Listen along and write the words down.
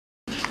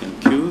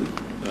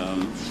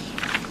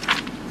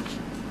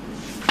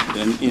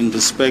Then in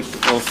respect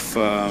of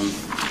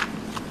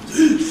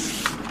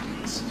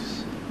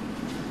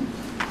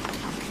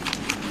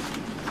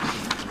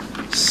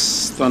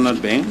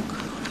Standard Bank,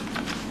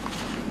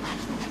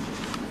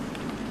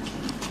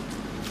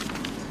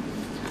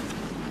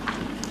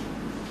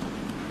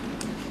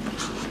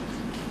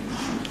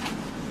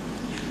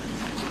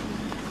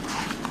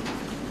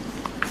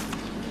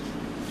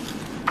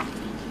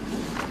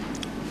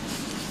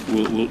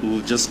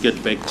 we'll just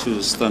get back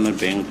to Standard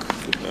Bank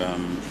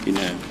in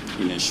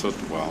a short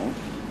while.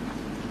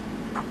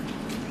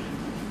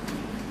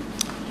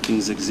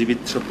 Things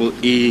Exhibit Triple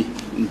E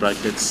in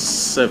brackets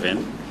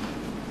 7.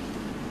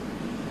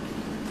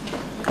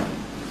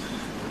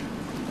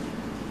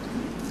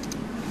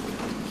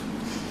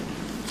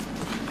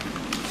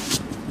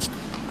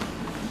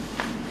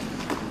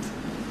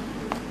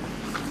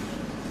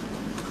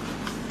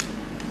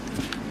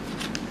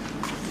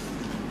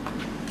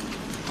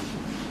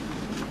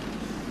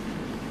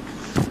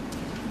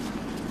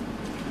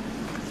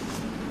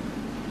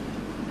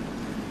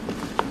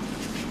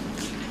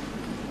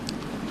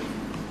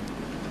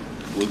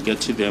 We'll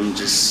get to them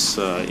just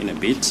in a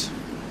bit.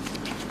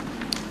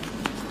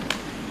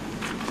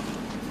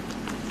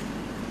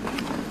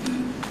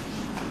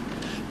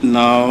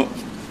 Now,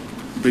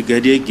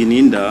 Brigadier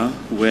Gininda,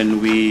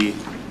 when we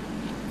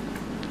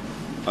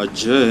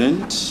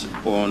adjourned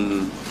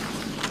on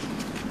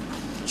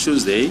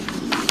Tuesday,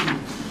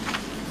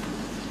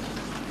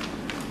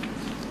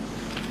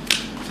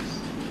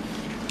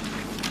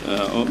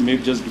 or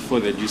maybe just before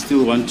that, you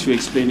still want to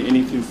explain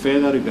anything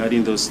further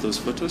regarding those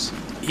photos?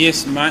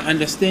 Yes, my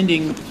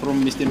understanding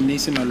from Mr.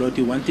 Mnisi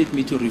Maloti wanted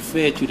me to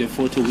refer to the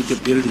photo with the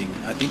building.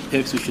 I think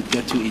perhaps we should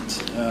get to it.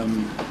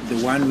 The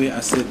one where I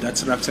said that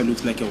structure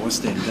looks like a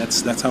hostel.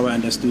 That's how I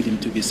understood him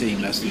to be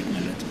saying last week,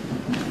 Maloti.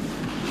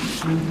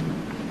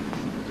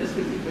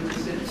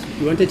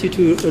 You wanted you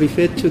to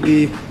refer to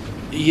the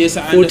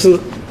photo?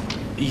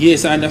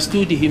 Yes, I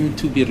understood him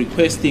to be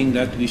requesting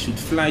that we should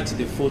flight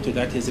the photo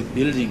that has a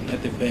building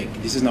at the back.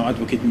 This is now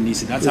Advocate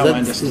Mnisi. That's how I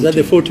understood. Is that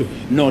the photo?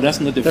 No,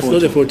 that's not the photo.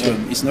 That's not the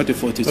photo. It's not the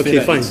photo. It's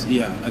okay, fine.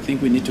 Yeah, I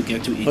think we need to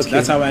get to it. Okay.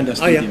 That's how I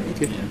understood him.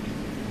 Okay. Yeah.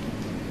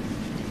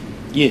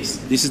 Yes,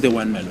 this is the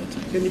one, my lord.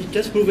 Can you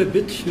just move a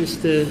bit,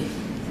 Mr.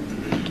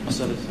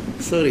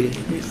 Sorry.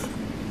 Yes.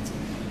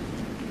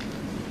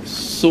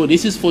 So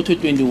this is photo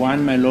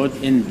 21, my lord,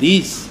 and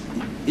this,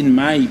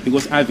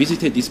 because I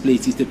visited this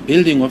place, is the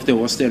building of the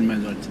hostel, my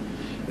lord.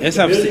 As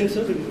the building,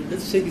 sorry,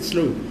 let's say it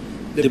slow.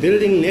 The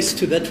building next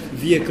to that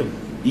vehicle.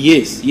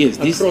 Yes.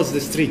 Across the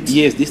street.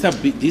 Yes,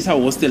 these are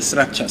hostel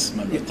structures,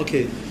 my lord. Yeah,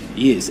 okay.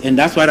 Yes, and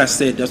that's what I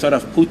said. That's what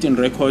I've put in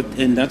record,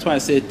 and that's why I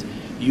said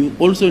you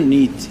also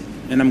need,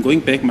 and I'm going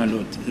back, my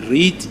lord,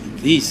 read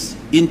this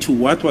into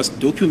what was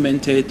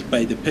documented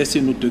by the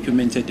person who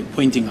documented the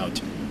pointing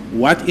out.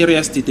 What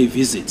areas did they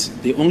visit?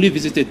 They only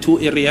visited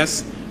 2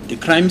 areas, the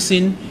crime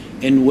scene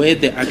and where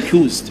the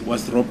accused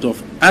was dropped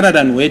off, other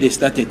than where they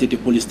started at the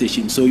police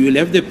station. So you'll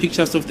have the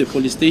pictures of the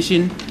police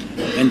station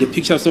and the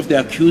pictures of the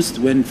accused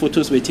when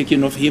photos were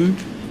taken of him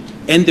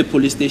and the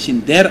police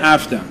station.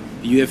 Thereafter,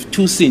 you have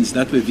 2 scenes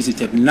that were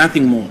visited,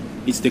 nothing more.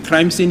 It's the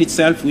crime scene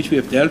itself, which we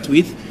have dealt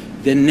with.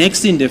 The next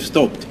scene they've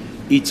stopped,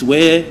 it's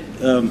where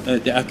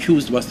the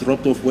accused was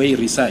dropped off, where he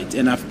resides.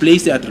 And I've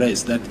placed the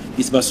address that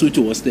is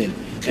Basuto Hostel.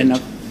 And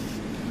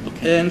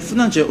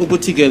ngifuna nje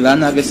ukuthi ke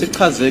lana ke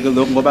sichazeke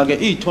lokho ngoba ke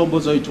izithombo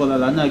ozoyithola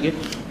lana ke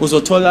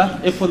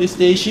uzothola e-police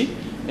station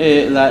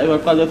la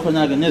ewaqale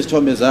khona ke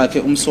nezithombe zakhe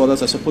umsola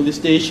sase police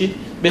station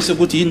bese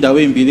kuthi indawo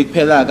ezimbili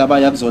kuphela ke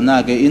abaya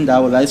kuzona ke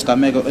indawo la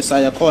isigameko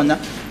esaya khona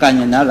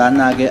kanye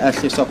nalana ke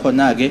ahliswa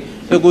khona ke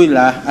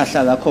ekuyila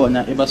ahlala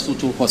khona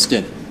eBasuthu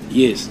Hostel.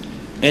 Yes.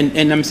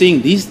 And I'm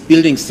saying this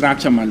building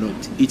structure, my lord,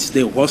 it's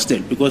the hostel,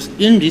 because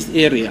in this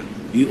area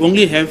you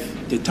only have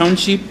the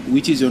township,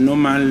 which is your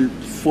normal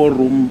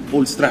 4-room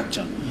old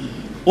structure.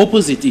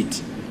 Opposite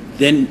it,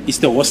 then it's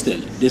the hostel.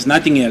 There's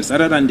nothing else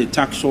other than the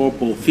tuck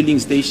shop or filling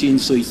station.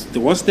 So it's the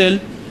hostel,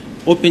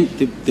 open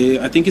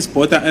I think it's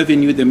Porter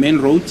Avenue, the main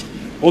road,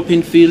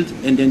 open field,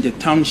 and then the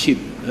township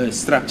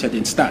structure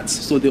then starts.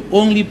 So the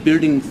only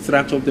building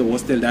structure of the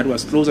hostel that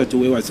was closer to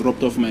where was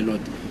dropped off, my lord,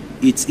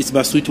 it's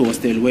Basuto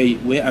Hostel,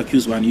 where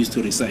accused one used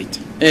to reside.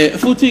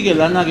 Futhi ke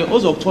lana ke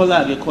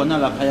ozokuthola ke khona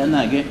lapha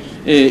yana ke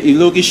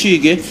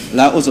ilokishi ke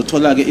la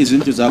ozothola ke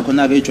izindlu zakho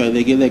na ke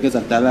ejwayelekile ke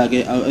zakudala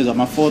ke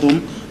ezama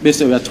forum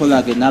bese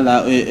uyathola ke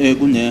nala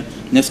kune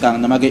nesiganga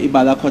nama ke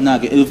ibala khona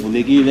ke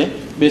elivulekile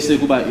bese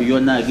kuba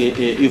iyona ke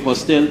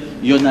ihostel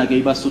iyona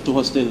ke iBasuthu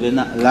Hostel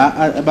lena la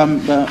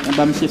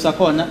abamhlisa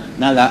khona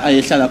nala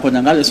ayehlala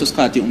khona ngaleso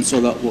sikhathi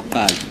umsola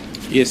wokuqala.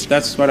 Yes,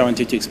 that's what I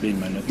wanted to explain,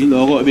 my lord.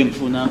 Yiloko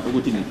ebengifuna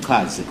ukuthi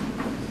ngichaze.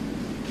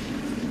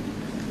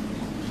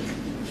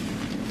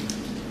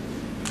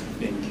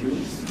 Thank you.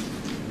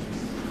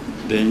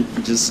 Then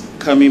just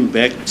coming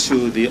back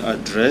to the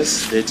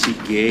address that he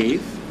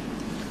gave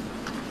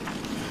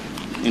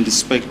in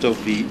respect of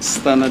the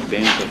Standard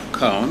Bank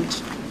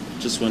account,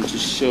 just want to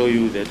show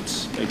you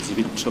that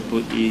Exhibit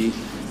Triple E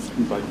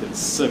in bracket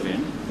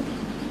 7.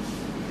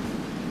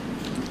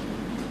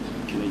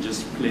 can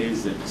just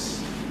place that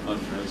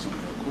address on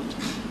record.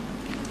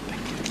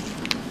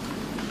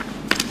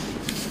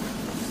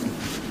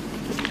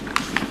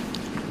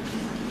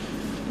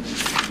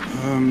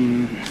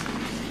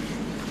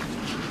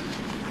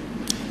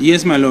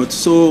 Yes, my lord.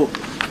 So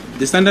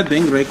the Standard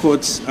Bank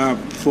records are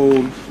for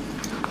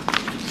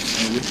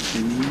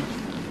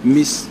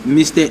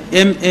Mr.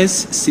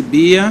 M.S.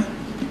 Sibia,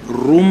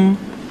 room.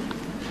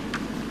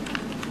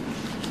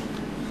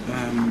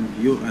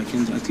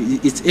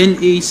 It's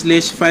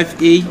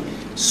NA/5A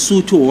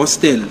Sutu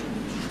Hostel,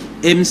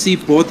 MC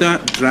Border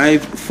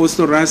Drive,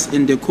 Phosphorus,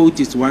 and the code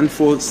is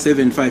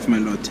 1475, my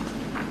lord.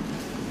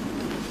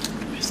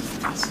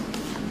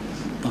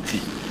 Okay.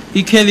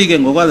 Ikheli ke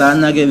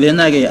ngokwalana ke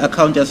lena ke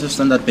account yase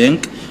Standard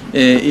Bank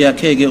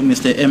yakhe ke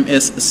Mr.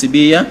 MS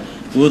Sibiya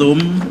room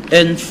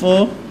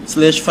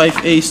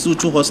N4/5A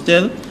Sutu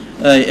Hostel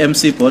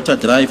MC Border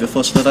Drive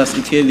Phosphorus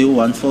ikheli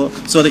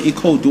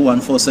code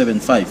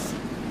 1475.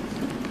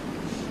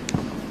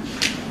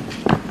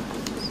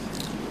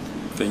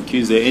 Thank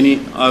you. Is there any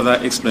other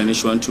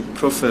explanation you want to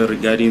proffer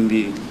regarding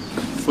the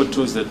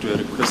photos that were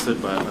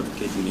requested by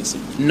Advocate Mnisi?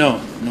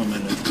 No, my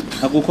lord.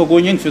 Akukho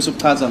konye engifisa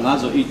ukuchaza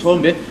ngazo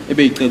ithombe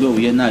ebeyicelwe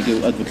uyena ke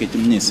uAdvocate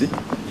Mnisi.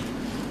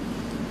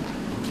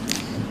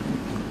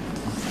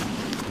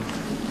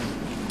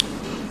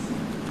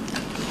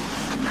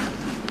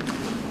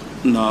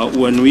 Now,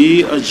 when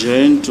we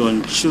adjourned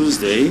on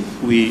Tuesday,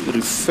 we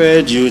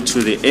referred you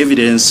to the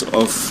evidence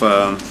of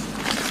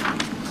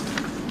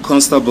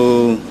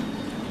Constable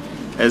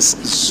S.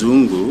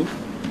 Zungu,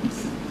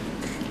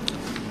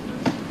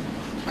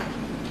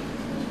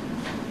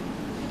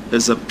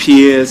 as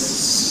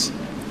appears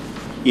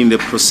in the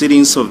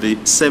proceedings of the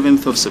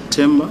 7th of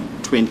September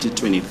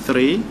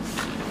 2023,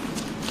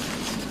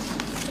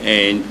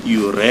 and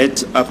you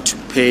read up to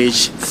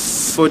page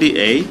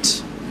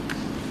 48.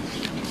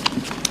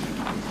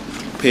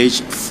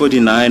 Page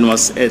 49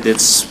 was at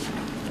that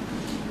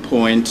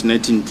point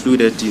not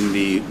included in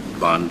the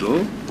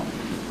bundle.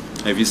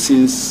 Have you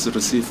since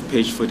received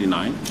page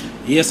 49?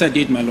 Yes, I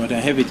did, my lord.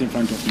 I have it in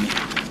front of me.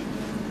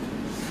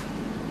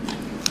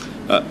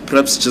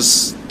 Perhaps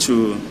just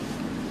to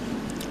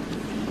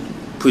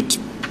put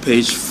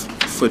page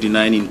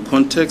 49 in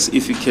context,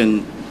 if you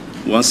can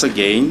once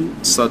again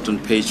start on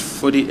page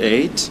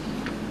 48.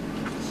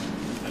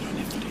 I don't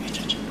have 48,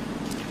 Judge.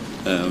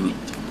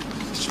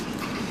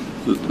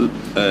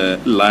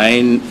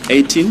 Line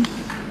 18.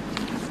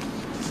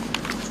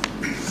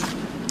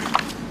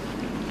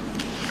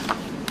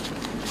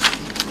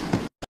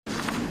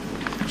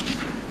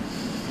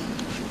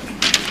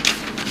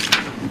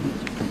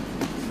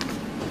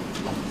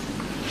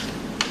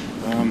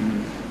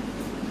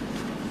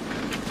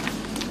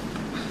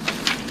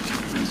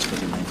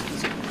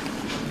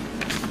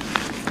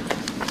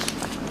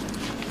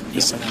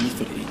 Yes, I need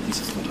 48.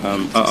 This is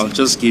 48. I'll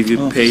just give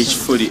you page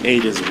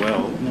 48 as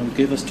well. No,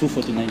 give us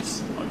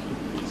 249s. Okay,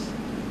 please.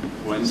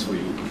 One is for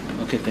you.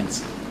 Okay,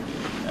 thanks.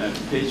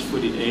 Page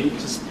 48,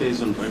 just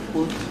place on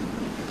record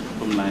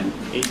from line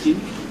 18.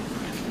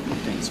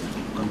 Thanks.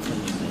 Confirm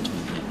that one.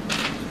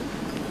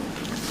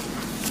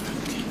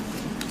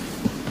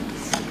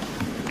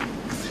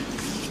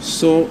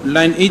 So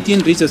line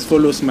 18 reads as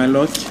follows, my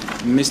lord.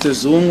 Mr.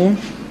 Zungu,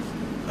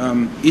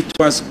 it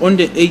was on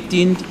the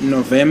 18th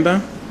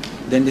November.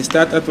 Then the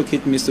State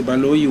Advocate, Mr.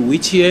 Baloyi,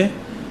 which year?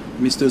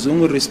 Mr.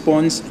 Zungu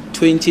responds,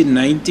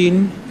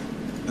 2019.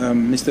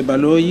 Mr.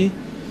 Baloyi,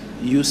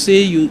 you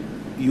say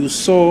you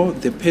saw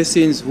the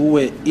persons who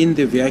were in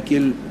the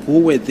vehicle. Who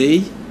were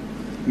they?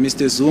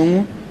 Mr.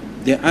 Zungu,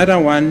 the other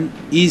one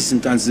is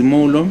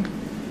Nkazimulo.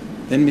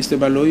 Then Mr.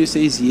 Baloyi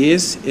says,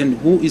 yes. And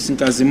who is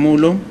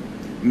Nkazimulo?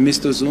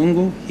 Mr.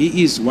 Zungu,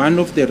 he is one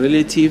of the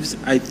relatives.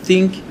 I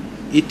think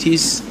it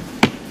is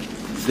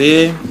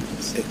there.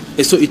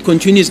 So it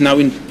continues now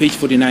in page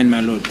 49, my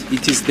lord.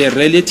 It is the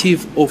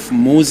relative of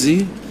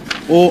Muzi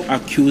or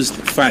accused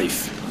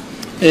 5.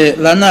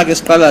 Lana ke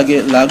siqala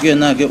ke la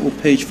kuyena ke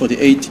page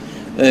 48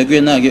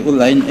 kuyena ke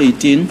line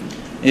 18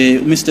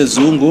 Mr.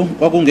 Zungu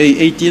kwakunge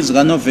 18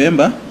 zika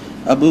November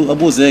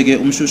abuze ke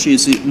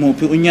umshushisi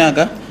muphi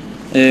unyaka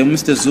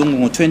Mr. Zungu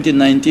ngo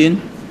 2019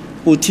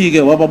 uthi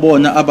ke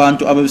wababona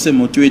abantu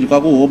abesemotweni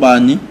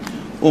kwakuhobani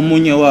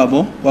omunye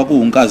wabo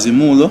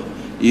kwakuunkazimulo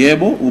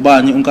yebo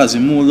ubani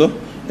unkazimulo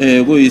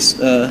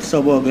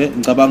kuyisihlobo ke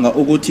ngicabanga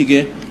ukuthi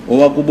ke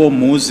owakubo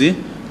Muzi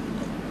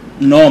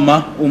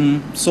noma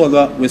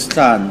umsolwa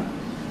wesihlanu.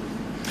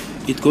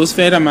 It goes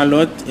further, my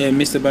lord.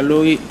 Mr.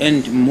 Baloyi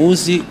and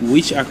Muzi,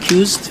 which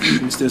accused?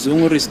 Mr.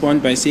 Zungu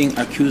respond by saying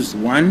accused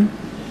 1.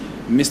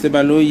 Mr.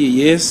 Baloyi,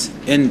 yes.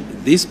 And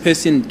this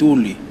person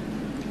Duli,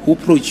 who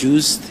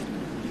produced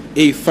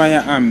a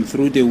firearm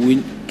through the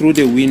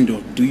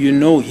window, do you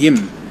know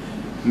him?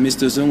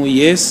 Mr. Zungu,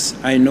 yes,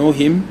 I know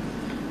him.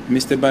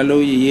 Mr.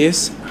 Baloyi,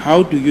 yes.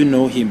 How do you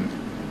know him?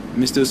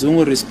 Mr.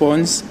 Zungu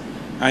responds,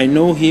 I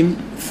know him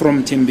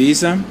from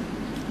Tembisa.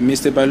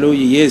 Mr.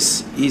 Baloyi,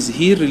 yes. Is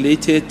he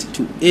related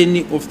to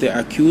any of the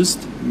accused?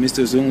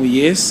 Mr. Zungu,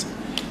 yes.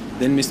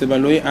 Then Mr.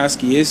 Baloyi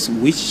asks, yes,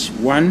 which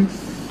one?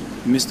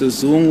 Mr.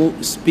 Zungu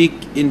speak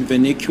in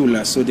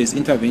vernacular, so there's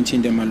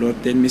intervention there, my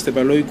lord. Then Mr.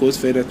 Baloyi goes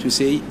further to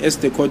say, as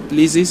the court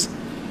pleases,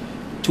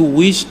 to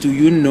which do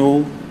you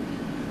know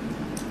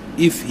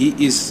if he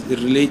is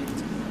related?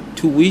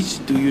 To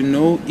which do you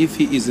know if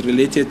he is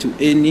related to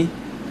any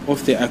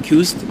of the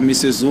accused,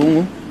 Mr.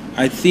 Zungu?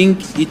 I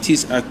think it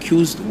is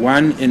accused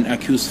 1 and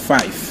accused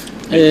 5.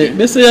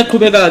 Bese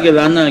yaqhubeka ke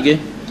lana ke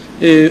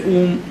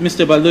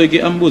Mr. Baloyi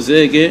ke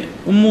ambuze ke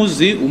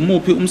umuzi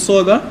umuphi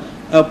umsola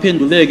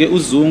aphenduleke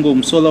uZungu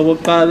umsola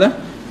wokuqala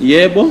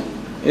yebo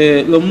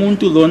lo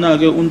muntu lona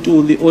ke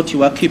uNtuli othi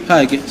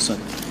wakhipha ke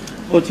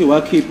othi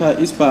wakhipha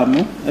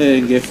isibhamu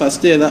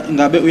ngefastela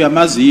ngabe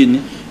uyamazi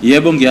yini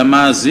yebo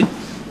ngiyamazi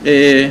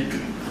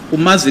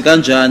umazi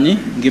kanjani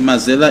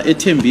ngimazela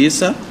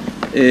ethembisa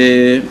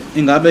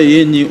ingabe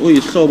yini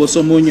uyihlobo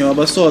somunye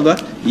wabasolwa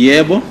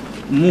yebo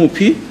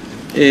umuphi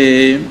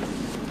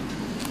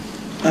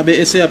abe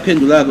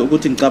eseyaphendula ke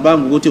ukuthi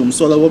ngicabanga ukuthi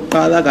umsola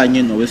wokuqala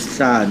kanye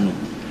nowesihlanu.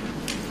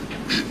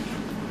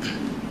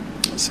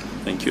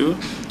 Thank you.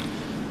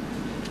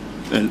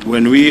 And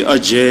when we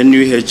adjourn,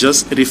 we had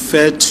just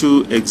referred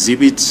to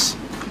Exhibit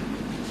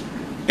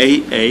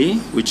AA,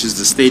 which is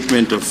the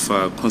statement of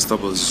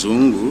Constable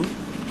Zungu.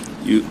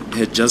 You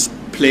had just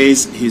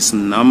placed his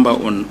number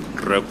on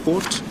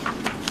record.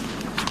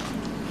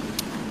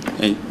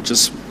 And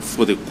just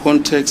for the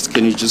context,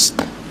 can you just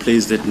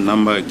place that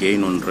number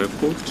again on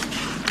record?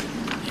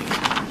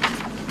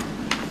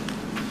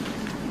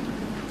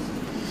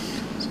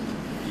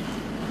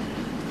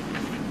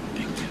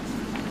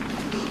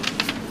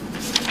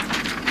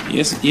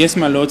 Yes,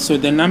 my lord. So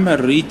the number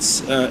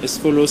reads as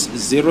follows: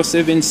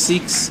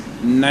 076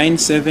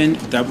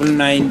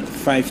 9799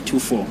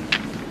 524.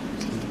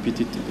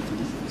 Repeat it.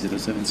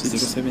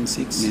 076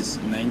 076 yes.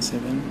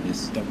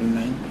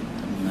 9799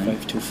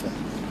 524.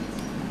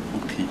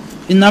 Okay.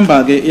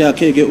 Inumber ke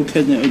yakhe ke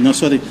no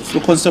sorry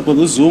uConstable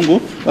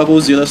uZungu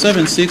kwaku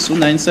 076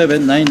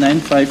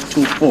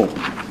 9799524.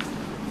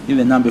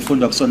 Ile number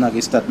ifundwa kusona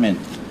ke statement.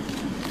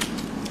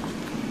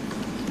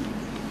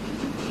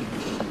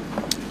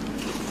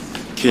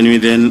 Can we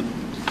then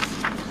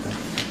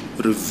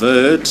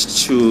revert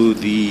to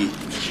the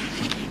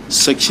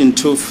section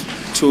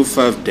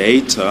 205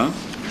 data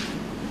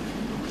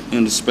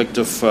in respect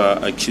of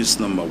accused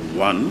number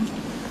 1,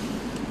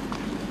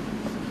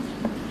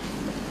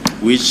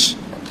 which,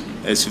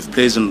 as you've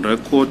placed on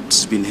record,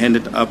 has been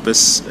handed up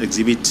as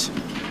Exhibit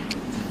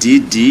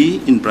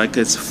DD in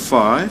brackets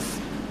 5,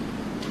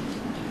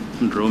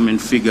 and Roman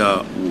figure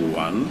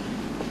 1.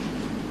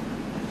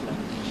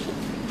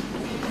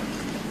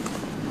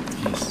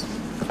 Yes.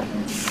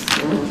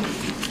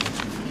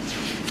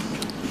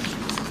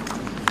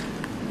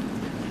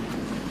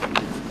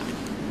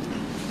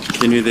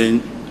 Can you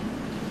then,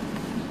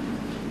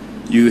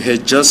 you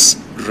had just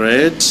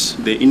read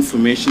the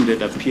information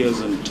that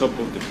appears on top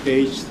of the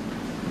page,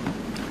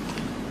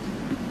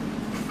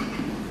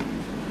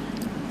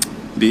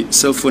 the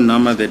cell phone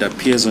number that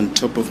appears on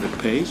top of the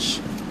page.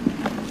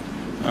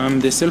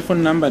 The cell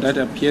phone number that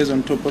appears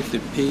on top of the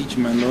page,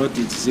 my lord,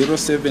 is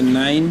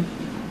 079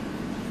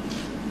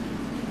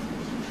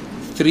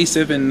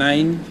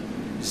 379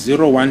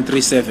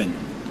 0137.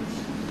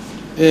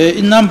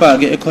 Inumber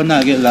ke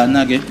ekhona ke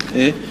lana ke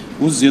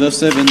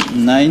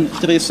u079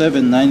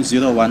 379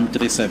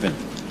 0137.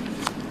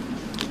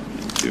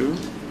 Thank you.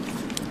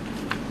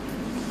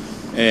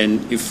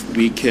 And if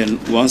we can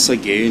once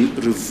again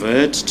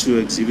revert to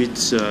Exhibit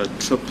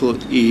triple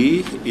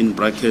E in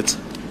bracket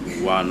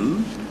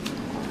 1,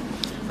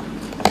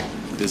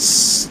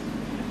 this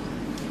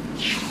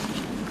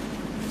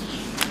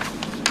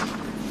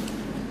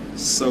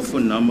cell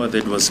phone number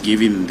that was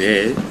given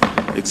there,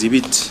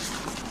 Exhibit,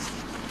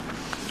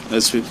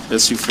 as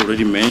you've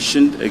already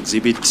mentioned,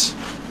 Exhibit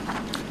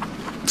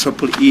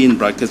triple E in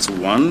brackets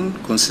 1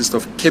 consists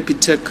of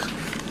Capitec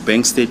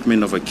bank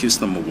statement of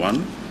accused number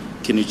 1.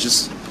 Can you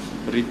just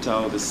read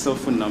out the cell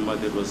phone number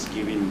that was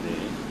given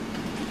there?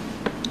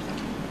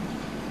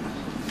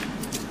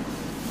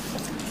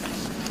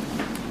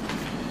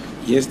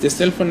 Yes, the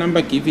cell phone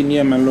number given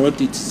here, my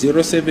lord, it's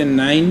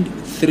 079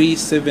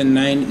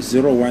 379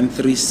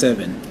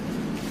 0137.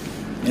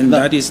 And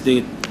that is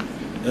the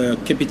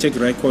Capitec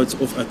records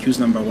of accused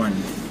number 1.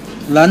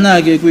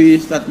 Lana ke kwi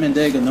statement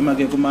ke noma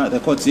ke kuma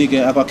records ke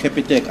aba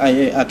Capitec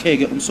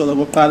akheke umsolo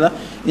wokuqala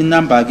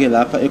inumber ke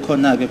lapha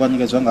ekhona ke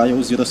kwanikezwa ngayo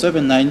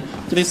u079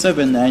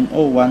 379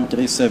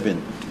 0137.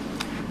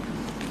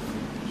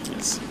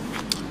 Yes.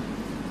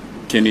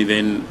 Can you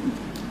then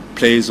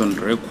place on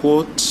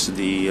record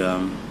the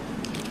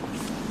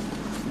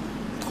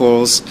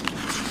calls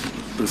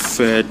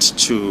referred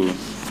to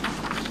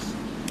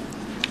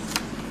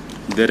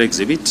that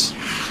exhibit,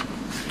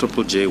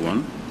 triple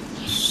J1?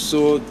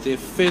 So the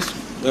first,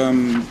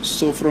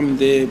 so from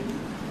the,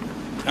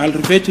 I'll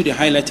refer to the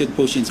highlighted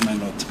portions, my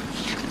lord.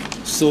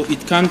 So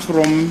it comes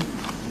from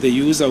the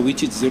user,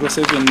 which is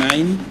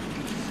 079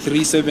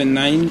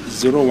 379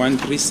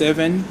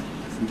 0137.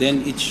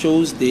 Then it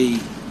shows the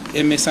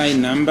MSI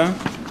number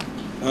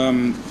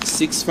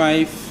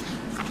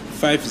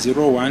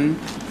 65501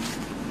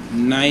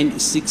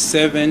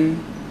 967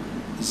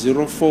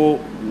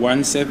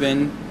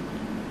 0417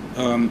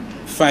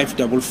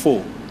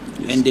 544.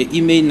 And the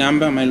email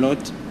number, my lord,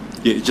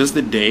 Yeah, just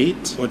the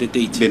date, or the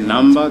date? the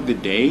number, the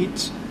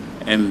date,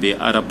 and the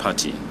other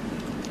party.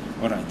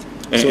 All right.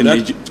 And, So and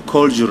that, the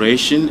call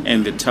duration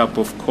and the type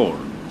of call.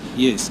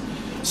 yes.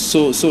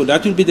 So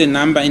that will be the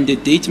number, and the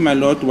date, my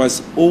lord,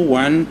 was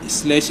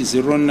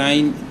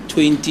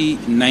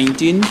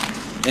 01/09/2019,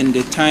 and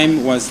the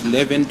time was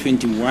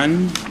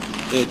 11:21,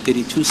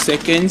 32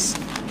 seconds,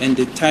 and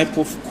the type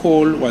of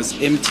call was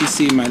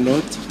MTC, my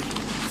lord,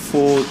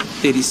 for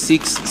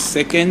 36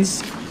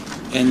 seconds,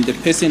 and the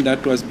person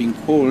that was being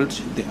called,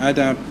 the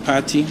other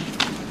party,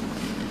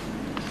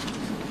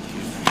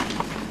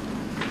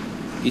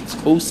 it's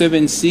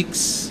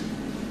 076.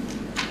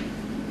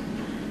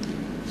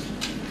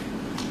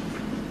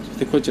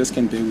 The court just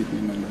can bear with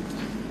me, my lord.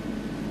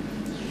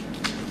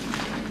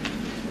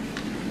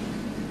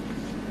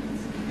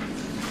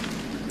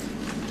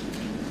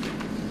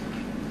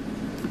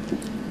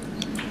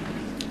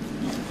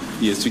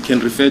 Yes, you can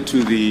refer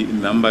to the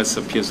numbers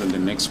appears on the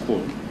next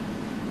call.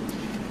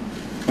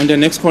 On the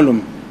next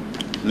column,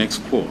 Next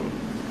call.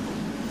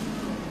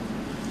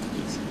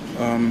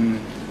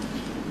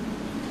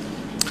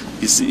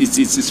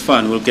 It's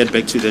fine. We'll get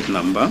back to that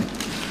number.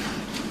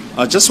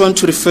 I just want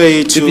to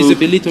refer to the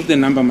visibility of the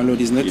number, my lord,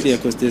 is not Yes. clear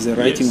because there's a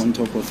writing Yes. on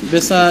top of it.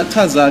 besa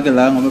chaza ke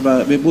la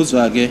ngoba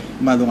bebuzwa ke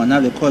malunga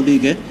nale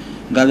colleague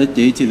ngale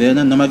date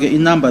lena noma ke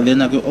inumber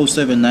lena ke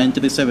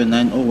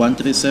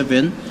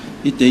 0793790137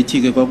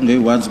 idate ke kwakunge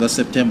 1 ka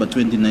September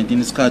 2019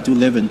 isikhathi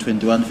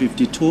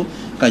 11:21:52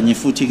 kanye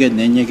futhi ke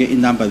nenye ke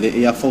inumber le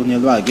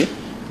eyafonelwa ke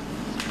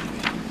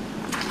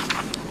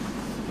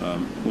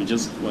we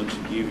just want to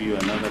give you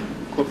another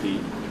copy.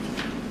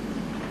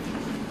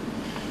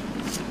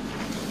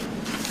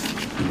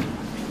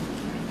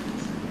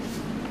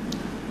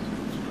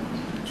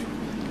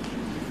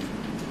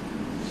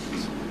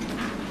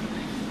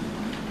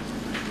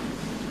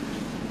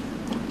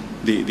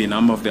 The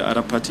number of the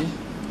other party.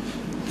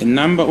 The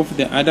number of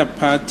the other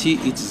party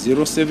is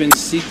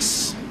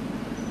 076.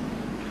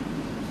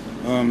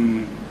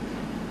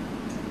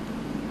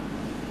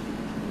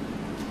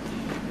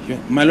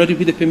 My lord,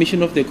 with the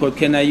permission of the court,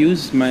 can I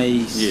use my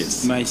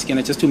Yes. my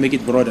scanner just to make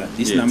it broader?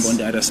 This Yes. number on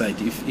the other side,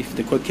 if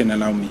the court can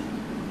allow me.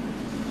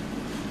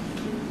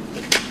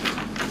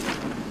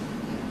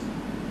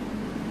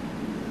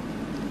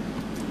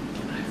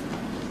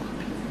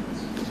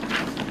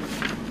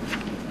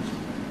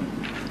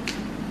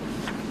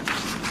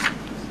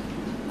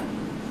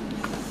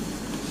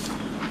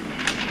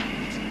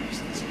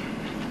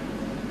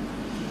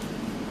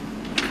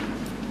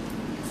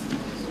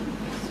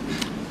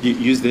 You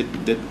use that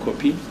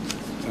copy.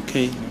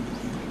 Okay.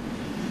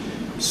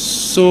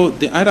 So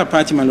the other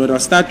party, my lord, I'll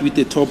start with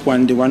the top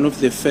one, the one of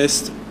the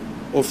 1st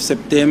of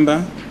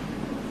September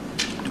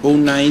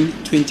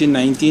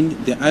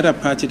 2019. The other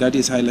party that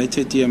is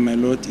highlighted here, my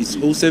lord, is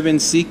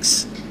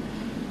 076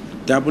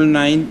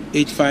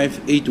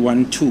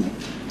 9985812.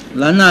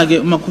 lana ke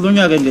uma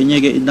khulunywa ke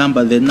ngenye ke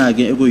inumber lena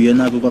ke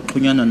ekuyena ke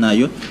kwaxhunyana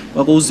nayo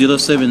kwaku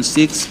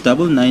 076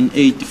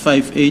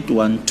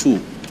 9985812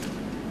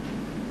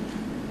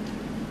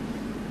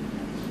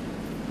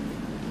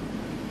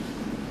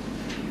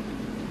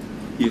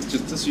 Yes,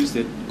 just use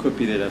that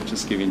copy that I've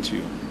just given to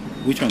you.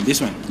 Which one? This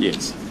one?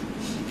 Yes.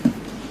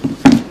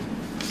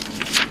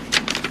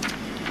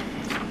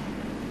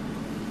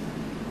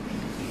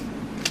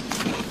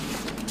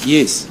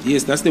 Yes,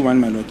 that's the one,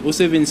 my lord.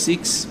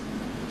 076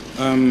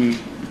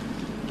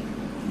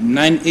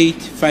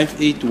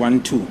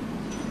 985812.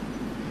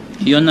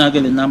 iyona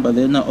ke le number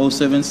lena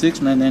 076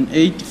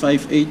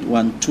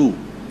 9985812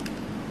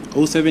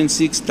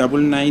 076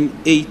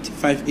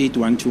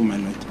 9985812, my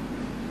lord.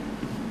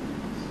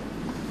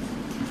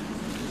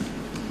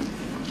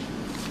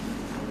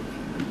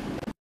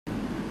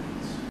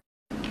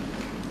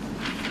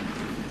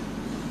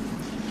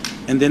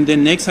 And then the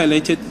next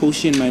highlighted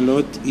portion, my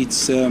lord,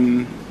 it's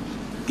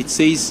it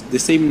says the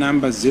same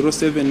number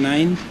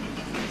 079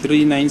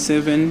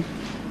 397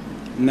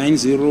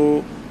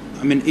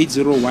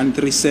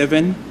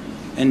 80137,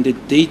 and the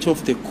date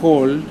of the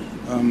call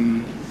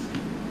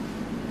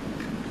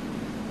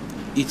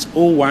it's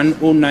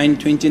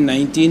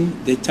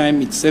 01/09/2019. The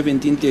time it's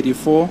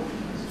 17:34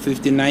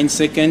 59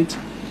 seconds.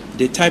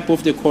 The type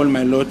of the call,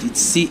 my lord,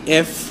 it's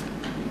CF.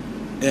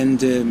 And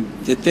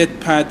the third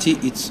party,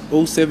 it's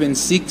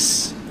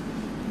 076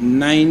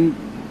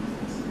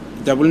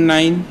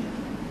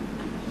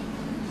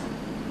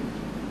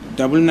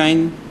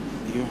 999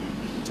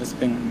 just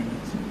hang on a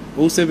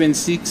minute.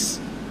 076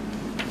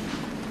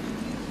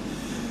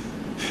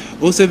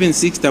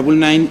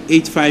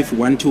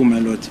 9985512, my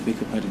lord. Beg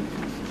your pardon.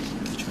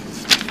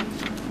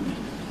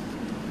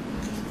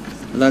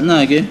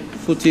 lana ke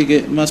futhi ke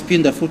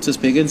masiphinda futhi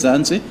sibheke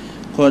enzansi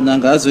khona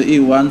ngazo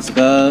i1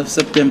 ka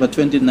September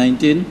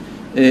 2019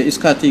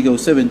 isikhathi ke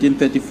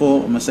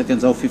u17:34 ama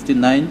seconds awu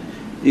 59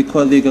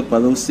 icolleague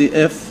kubhalwe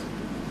CF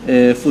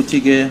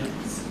futhi ke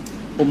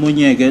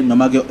omunye ke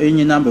noma ke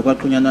enye number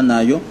kwaxhunyana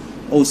nayo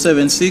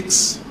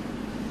 076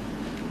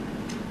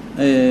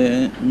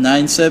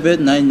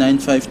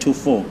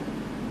 9799524.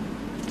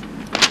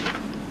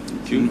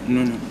 Thank you.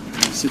 No.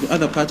 So the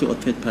other party or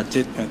third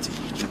party? Third party.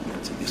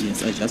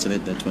 Yes, I just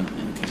read that one.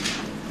 Okay.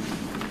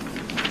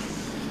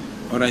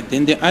 All right.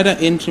 Then the other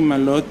entry, my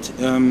lord,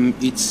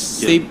 it's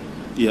same.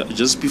 Yeah,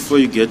 just before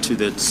you get to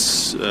that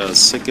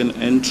second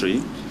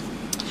entry,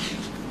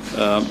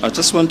 I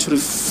just want to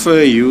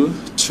refer you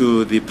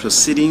to the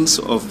proceedings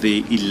of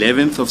the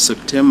 11th of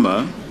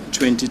September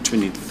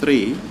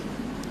 2023.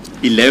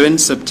 11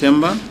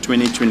 September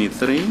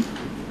 2023,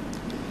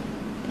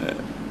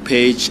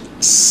 page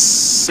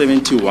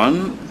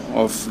 71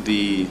 of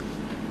the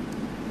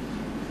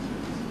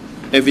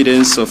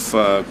evidence of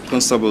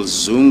Constable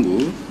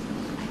Zungu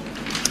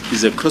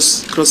is a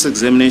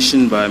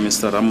cross-examination by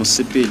Mr.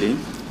 Ramusipili.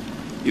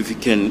 If you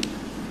can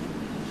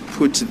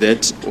put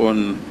that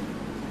on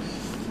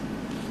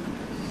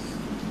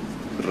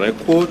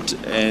record,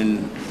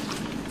 and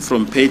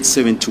from page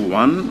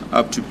 71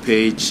 up to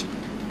page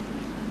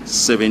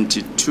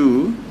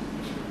 72,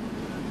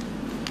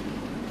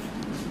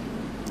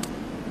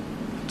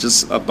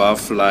 just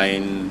above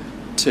line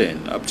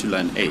 10 up to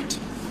line 8.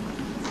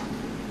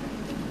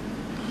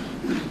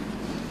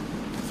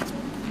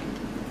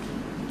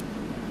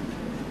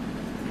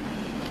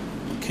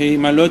 Okay,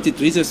 my lord, it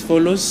reads as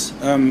follows.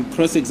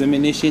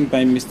 Cross-examination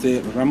by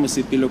Mr.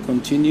 Ramusipilo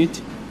continued.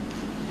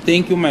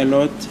 Thank you, my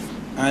lord.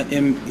 I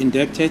am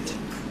indebted.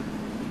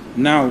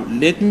 Now,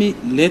 let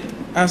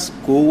us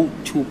go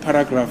to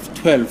paragraph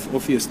 12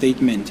 of your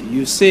statement.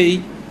 You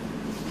say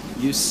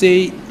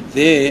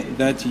there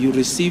that you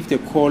received a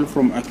call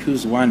from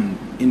accused one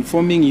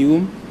informing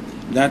you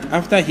that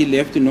after he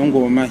left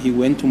Nongoma, he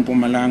went to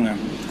Mpumalanga,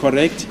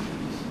 correct?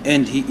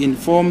 And he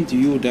informed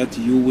you that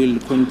you will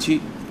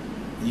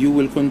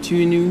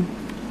continue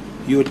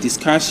your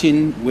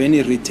discussion when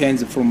he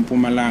returns from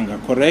Mpumalanga,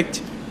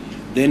 correct?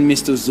 Then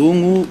Mr.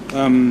 Zungu,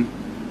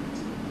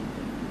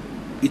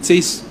 it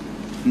says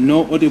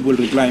no audible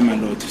reply, my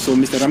lord. So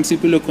Mr.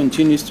 Ramsipilo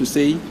continues to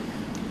say,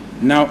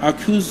 now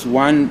accused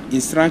one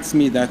instructs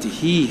me that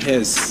he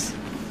has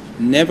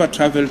never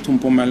traveled to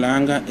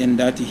Mpumalanga and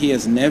that he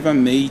has never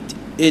made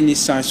any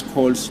such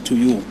calls to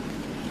you.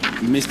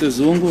 Mr.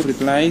 Zungu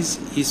replies,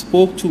 he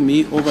spoke to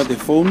me over the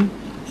phone.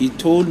 He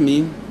told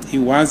me he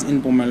was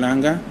in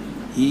Mpumalanga.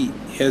 He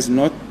has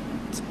not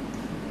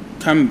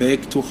come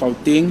back to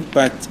Gauteng,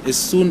 but as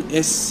soon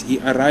as he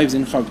arrives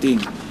in Gauteng,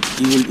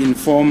 he will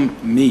inform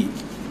me.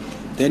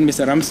 Then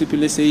Mr.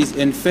 Ramsipile says,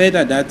 and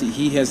further that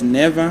he has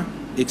never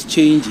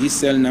exchanged his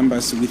cell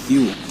numbers with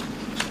you.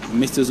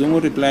 Mr. Zungu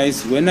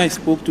replies, when I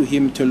spoke to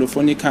him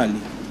telephonically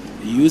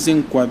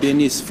using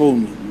Kwabeni's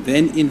phone,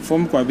 then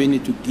informed Kwabeni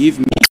to give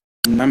me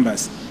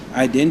numbers.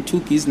 I then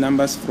took his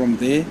numbers from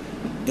there,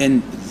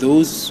 and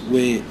those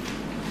were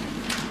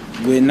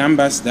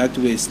numbers that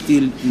were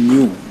still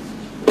new.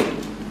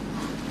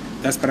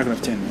 That's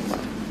paragraph 10.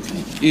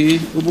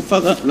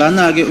 Ubufaka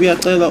lana ke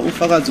uyacela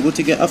ufakazi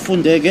ukuthi ke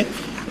afundeke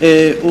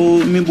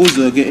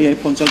imibuzo ke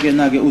eyayiphonswa ke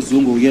na ke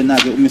uZungu yena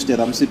ke uMr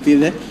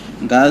Ramsipile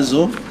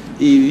ngazo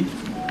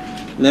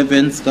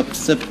 11th of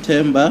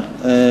September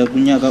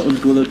kunyaka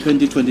ondlulo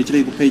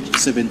 2023 ku page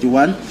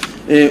 71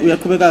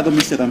 uyaqhubeka ke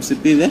Mr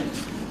Ramsipile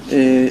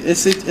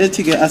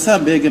ethi ke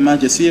asambe ke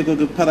manje siye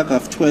ke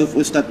paragraph 12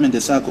 westatement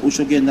sakho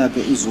usho ke na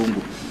ke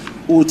uZungu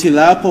uthi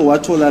lapho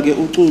wathola ke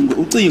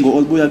ucingo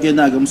olubuya ke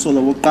na ke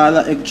umsolo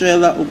wokuqala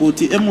ekutshela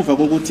ukuthi emuva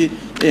kokuthi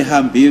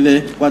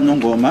ehambile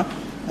kwaNongoma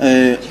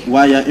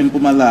waya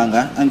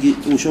eMpumalanga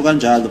usho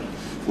kanjalo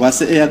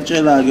wase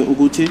eyakutshela ke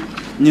ukuthi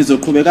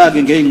nizoqhubeka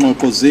ke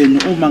ngeingxoxo zenu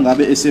uma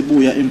ngabe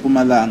esebuya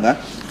eMpumalanga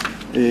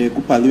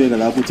kubhaliwe ke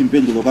la ukuthi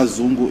impendulo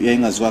kaZungu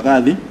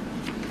yayingazwakali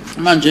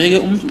manje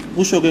ke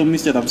usho ke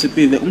uMr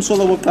Ramsipile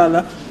umsolo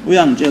wokuqala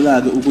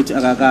uyangitshela ke ukuthi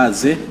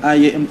akakaze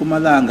aye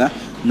eMpumalanga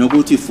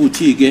nokuthi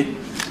futhi ke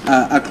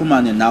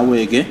axhumane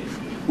nawe ke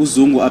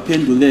uZungu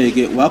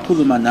aphenduleke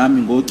wakhuluma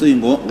nami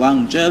ngocingo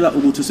wangitshela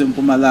ukuthi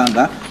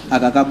useMpumalanga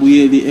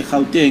akakabuyeli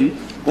eGauteng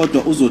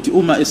kodwa uzothi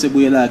uma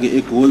esebuyela ke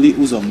eGoli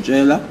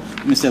uzomtshela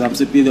Mr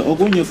Ramsipile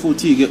okunye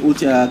futhi ke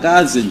uthi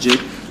akakaze nje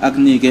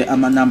akunike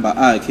amanamba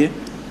akhe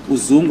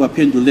uZungu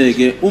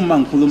aphenduleke uma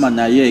ngikhuluma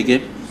naye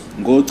ke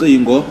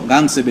ngocingo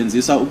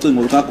ngangisebenzisa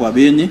ucingo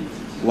lukaGwabeni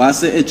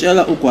wase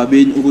etshela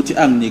uGwabeni ukuthi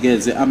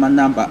anginikeze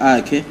amanamba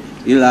akhe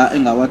ila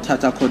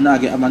engawathatha khona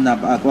ke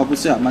amanamba akhe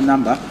kwakuse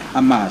amanamba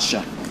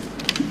amasha.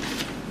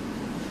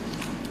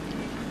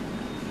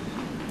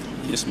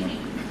 Yes, ma'am.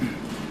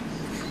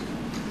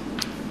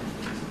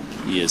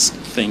 Yes,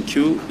 thank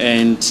you.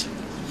 And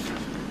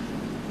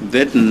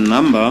that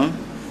number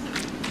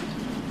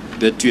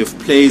that you have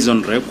placed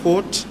on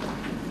record,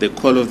 the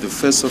call of the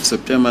 1st of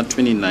September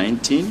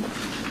 2019,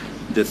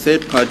 the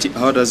third party,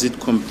 how does it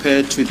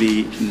compare to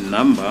the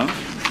number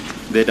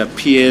that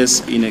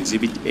appears in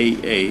Exhibit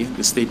AA,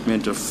 the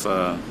statement of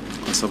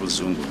Constable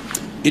Zungu?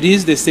 It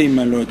is the same,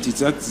 my lord.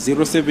 It's at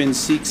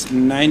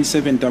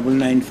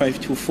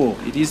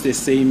 07697999524. It is the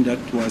same that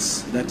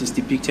is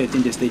depicted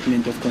in the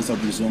statement of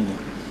Constable Zungu.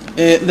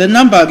 Le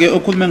number ke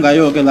okhuluma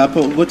ngayo ke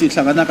lapho ukuthi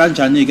ihlangana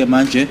kanjani ke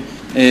manje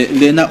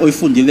lena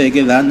oyifundile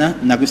ke lana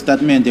nakwi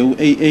statement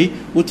uAA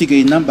uthi ke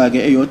inumber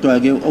ke eyodwa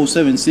ke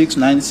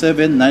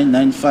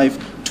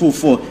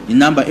 0769799524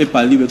 inumber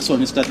ebhaliwe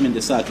kusona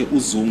istatement sakhe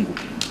uZungu.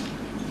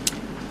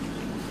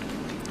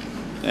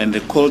 And the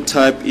call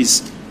type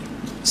is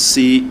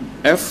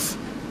CF.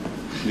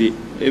 The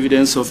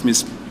evidence of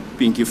Ms.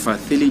 Pinky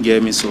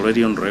Fathiligem is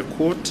already on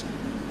record.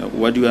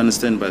 What do you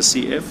understand by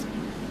CF?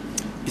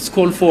 It's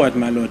called forward,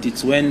 my lord.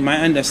 It's when my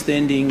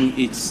understanding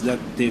it's that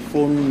the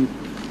phone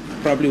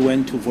probably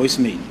went to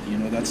voicemail. You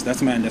know,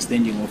 that's my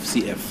understanding of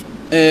CF.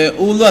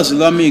 Ulwazi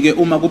lwami ke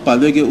uma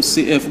kubhalwe ke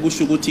uCF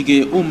kusho ukuthi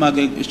ke uma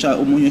ke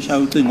umunye ushaya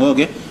ucingo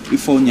ke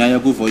ifone yaya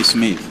ku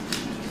voicemail.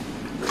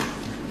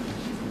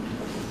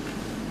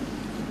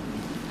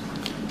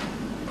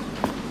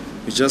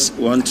 We just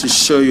want to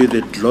show you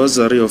the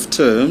glossary of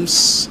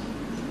terms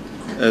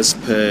as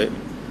per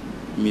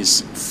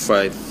Ms.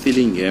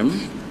 Fathiligem.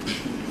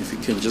 If you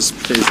can just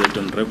place that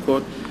on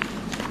record.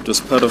 It was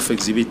part of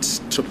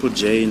Exhibit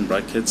J in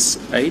brackets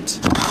 8,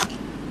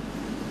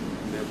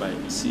 thereby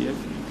CF.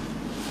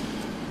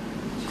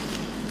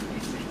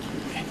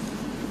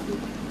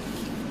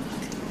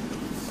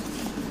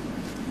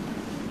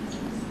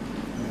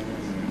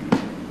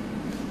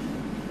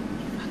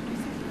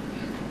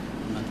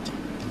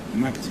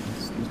 Marked.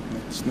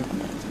 It's not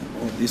marked.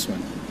 Oh, this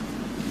one.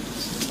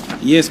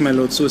 Yes, my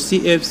lord. So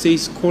CF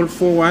says call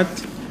forward.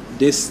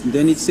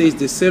 Then it says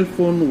the cell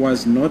phone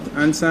was not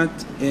answered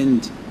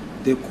and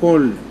the call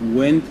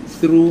went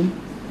through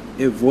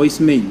a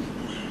voicemail,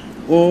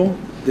 or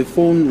the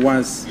phone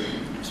was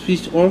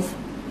switched off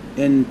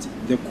and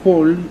the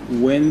call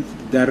went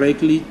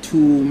directly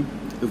to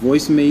a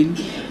voicemail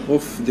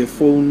of the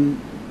phone,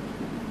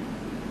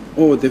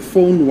 or the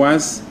phone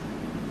was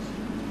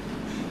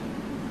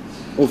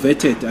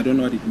overted. I don't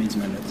know what it means,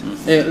 my lord.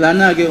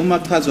 Lana ke uma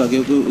kuchazwa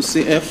ke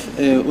uCF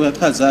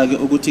uyachaza ke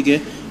ukuthi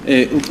ke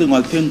ucingo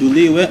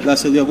aliphenduliwe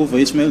lase luya ku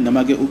voicemail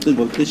noma ke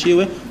ucingo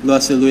olucishiwe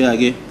lwase luya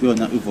ke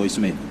kuyona i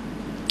voicemail.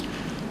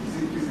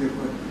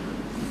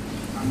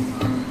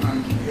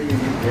 I'm feeling it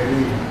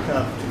very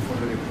tough to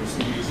follow the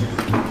procedures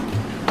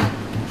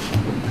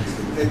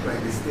expected by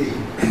the state.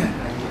 I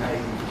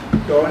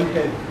don't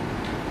have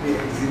the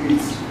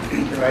exhibits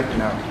right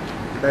now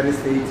that the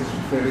state is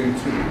referring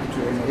to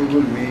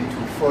enable me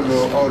to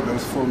follow all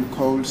those phone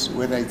calls,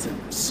 whether it's a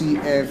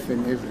CF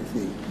and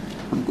everything.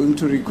 I'm going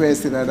to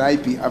request that I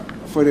be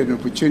afforded an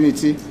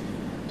opportunity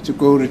to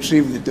go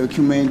retrieve the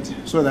document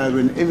so that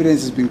when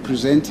evidence is being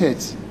presented,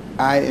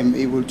 I am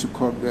able to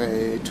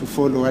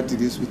follow what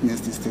this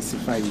witness is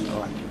testifying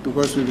on.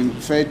 Because we've been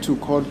referred to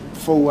call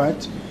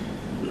forward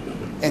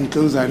and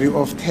glossary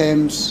of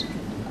terms.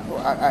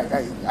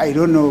 I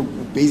don't know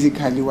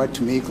basically what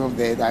to make of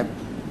that. I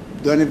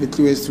don't have a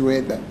clue as to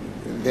where that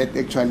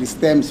actually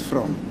stems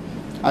from.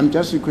 I'm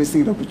just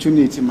requesting the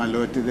opportunity, my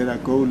lord, that I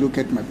go look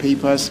at my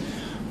papers,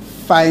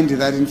 find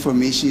that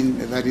information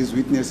that this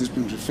witness has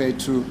been referred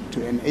to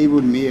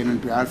enable me and on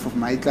behalf of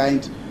my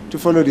client to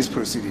follow these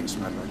proceedings,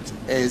 my lord,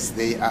 as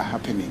they are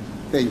happening.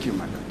 Thank you,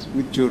 my lord.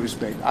 With due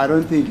respect, I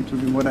don't think it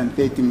will be more than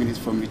 30 minutes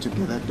for me to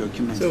get that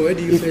document. So where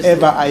do you if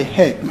ever I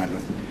had, my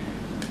lord.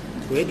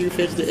 Where do you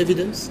fetch the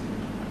evidence?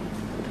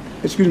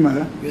 Excuse me, my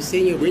lord. You're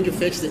saying you're going to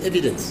fetch the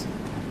evidence.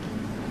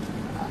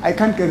 I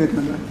can't get it,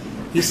 my lord.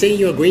 You're saying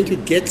you are going to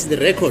get the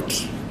record,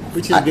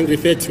 which is being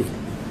referred to.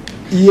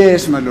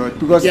 Yes, my lord.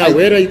 Because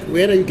where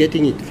are you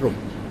getting it from?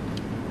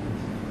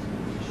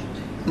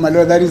 My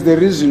lord, that is the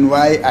reason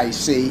why I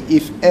say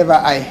if ever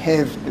I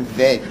have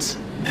that,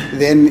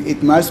 then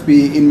it must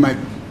be in my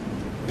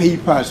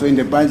papers or in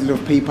the bundle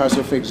of papers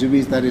of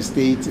exhibits that the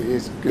state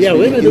is. Yeah,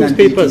 where are those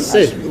papers,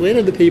 sir? Where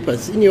are the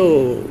papers? In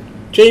your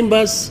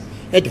chambers,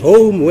 at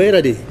home, where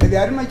are they? They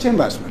are in my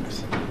chambers, my lord.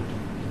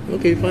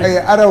 Okay, fine.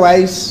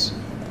 Otherwise,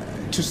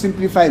 to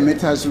simplify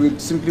matters, we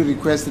simply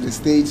request the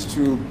state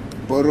to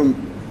borrow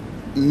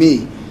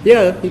me.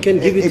 Yeah, he can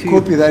give it to you. A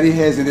copy that he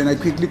has, and then I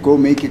quickly go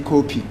make a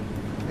copy.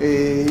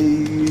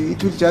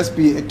 It will just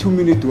be a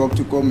 2-minute walk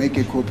to go make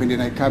a copy, and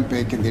then I come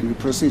back, and then we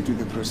proceed with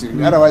the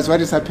proceeding. Otherwise,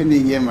 what is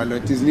happening here, my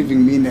lord, is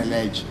leaving me in a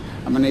ledge.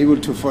 I'm unable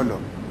to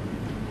follow.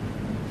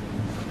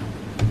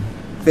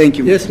 Thank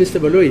you. Yes, Mr.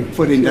 Baloyi.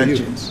 For the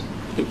indulgence.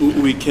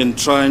 We can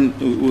try and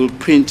we'll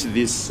print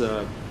this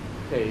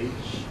page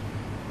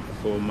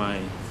for my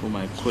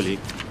colleague.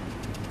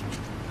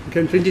 You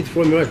can print it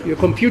from your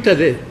computer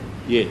there.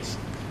 Yes.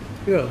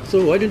 Yeah.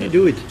 So why don't you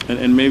do it?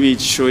 And maybe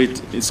show it.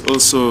 It's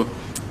also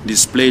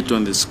displayed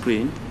on the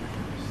screen.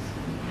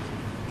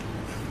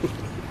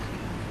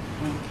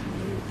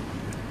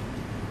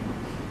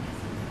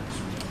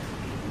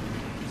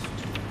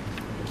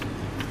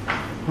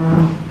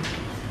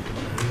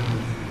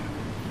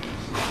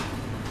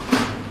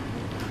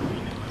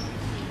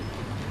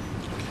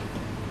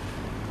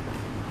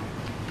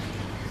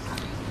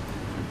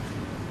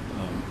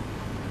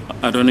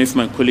 I don't know if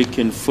my colleague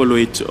can follow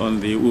it on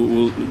the.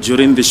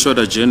 During the short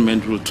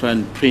adjournment, we'll try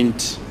and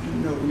print.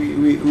 No, we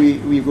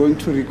we're going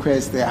to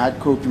request a hard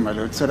copy, my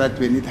lord, so that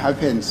when it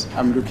happens,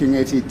 I'm looking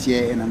at it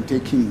here and I'm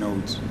taking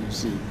notes, you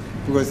see.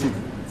 Because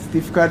it's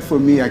difficult for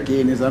me,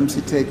 again, as I'm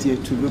seated here,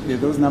 to look at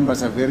those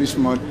numbers are very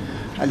small.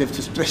 I'll have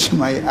to stretch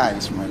my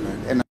eyes, my lord.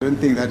 And I don't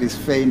think that is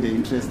fair in the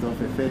interest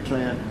of a fair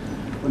trial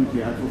on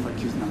behalf of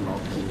accused number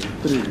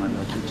 3, my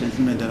lord, the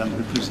gentleman that I'm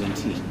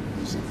representing.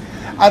 You see.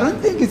 I don't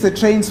think it's a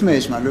train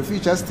smash, my lord. If we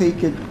just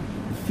take a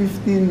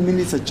 15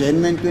 minutes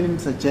adjournment, 20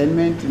 minutes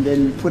adjournment, and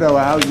then we put our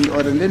house in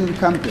order, and then we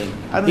come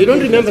back. You don't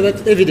remember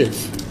that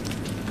evidence?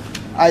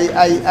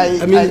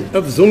 I mean,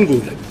 of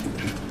Zungu.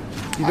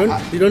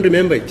 You don't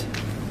remember it?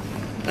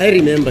 I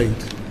remember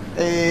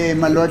it.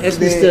 My lord, as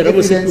Mr.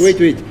 Ramos,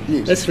 wait.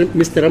 Yes. As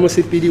Mr. Ramos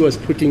PD was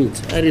putting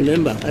it, I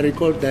remember, I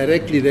recall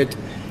directly that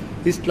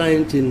this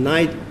client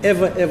denied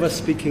ever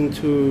speaking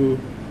to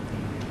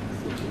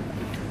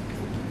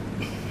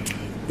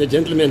the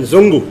gentleman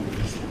Zungu,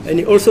 and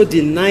he also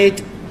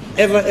denied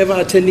ever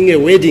attending a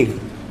wedding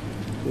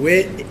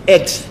where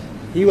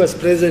he was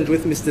present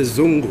with Mr.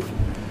 Zungu.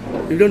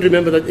 You don't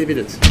remember that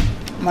evidence?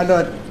 My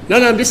lord. No,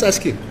 I'm just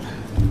asking.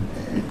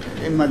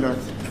 My lord,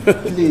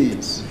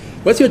 please.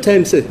 What's your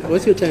time, sir?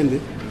 What's your time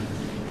there?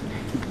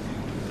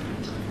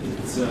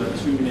 It's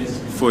 2 minutes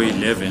before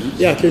 11.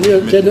 Yeah, can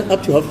you turn it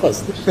up to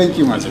 1:30? Thank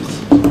you, my lord.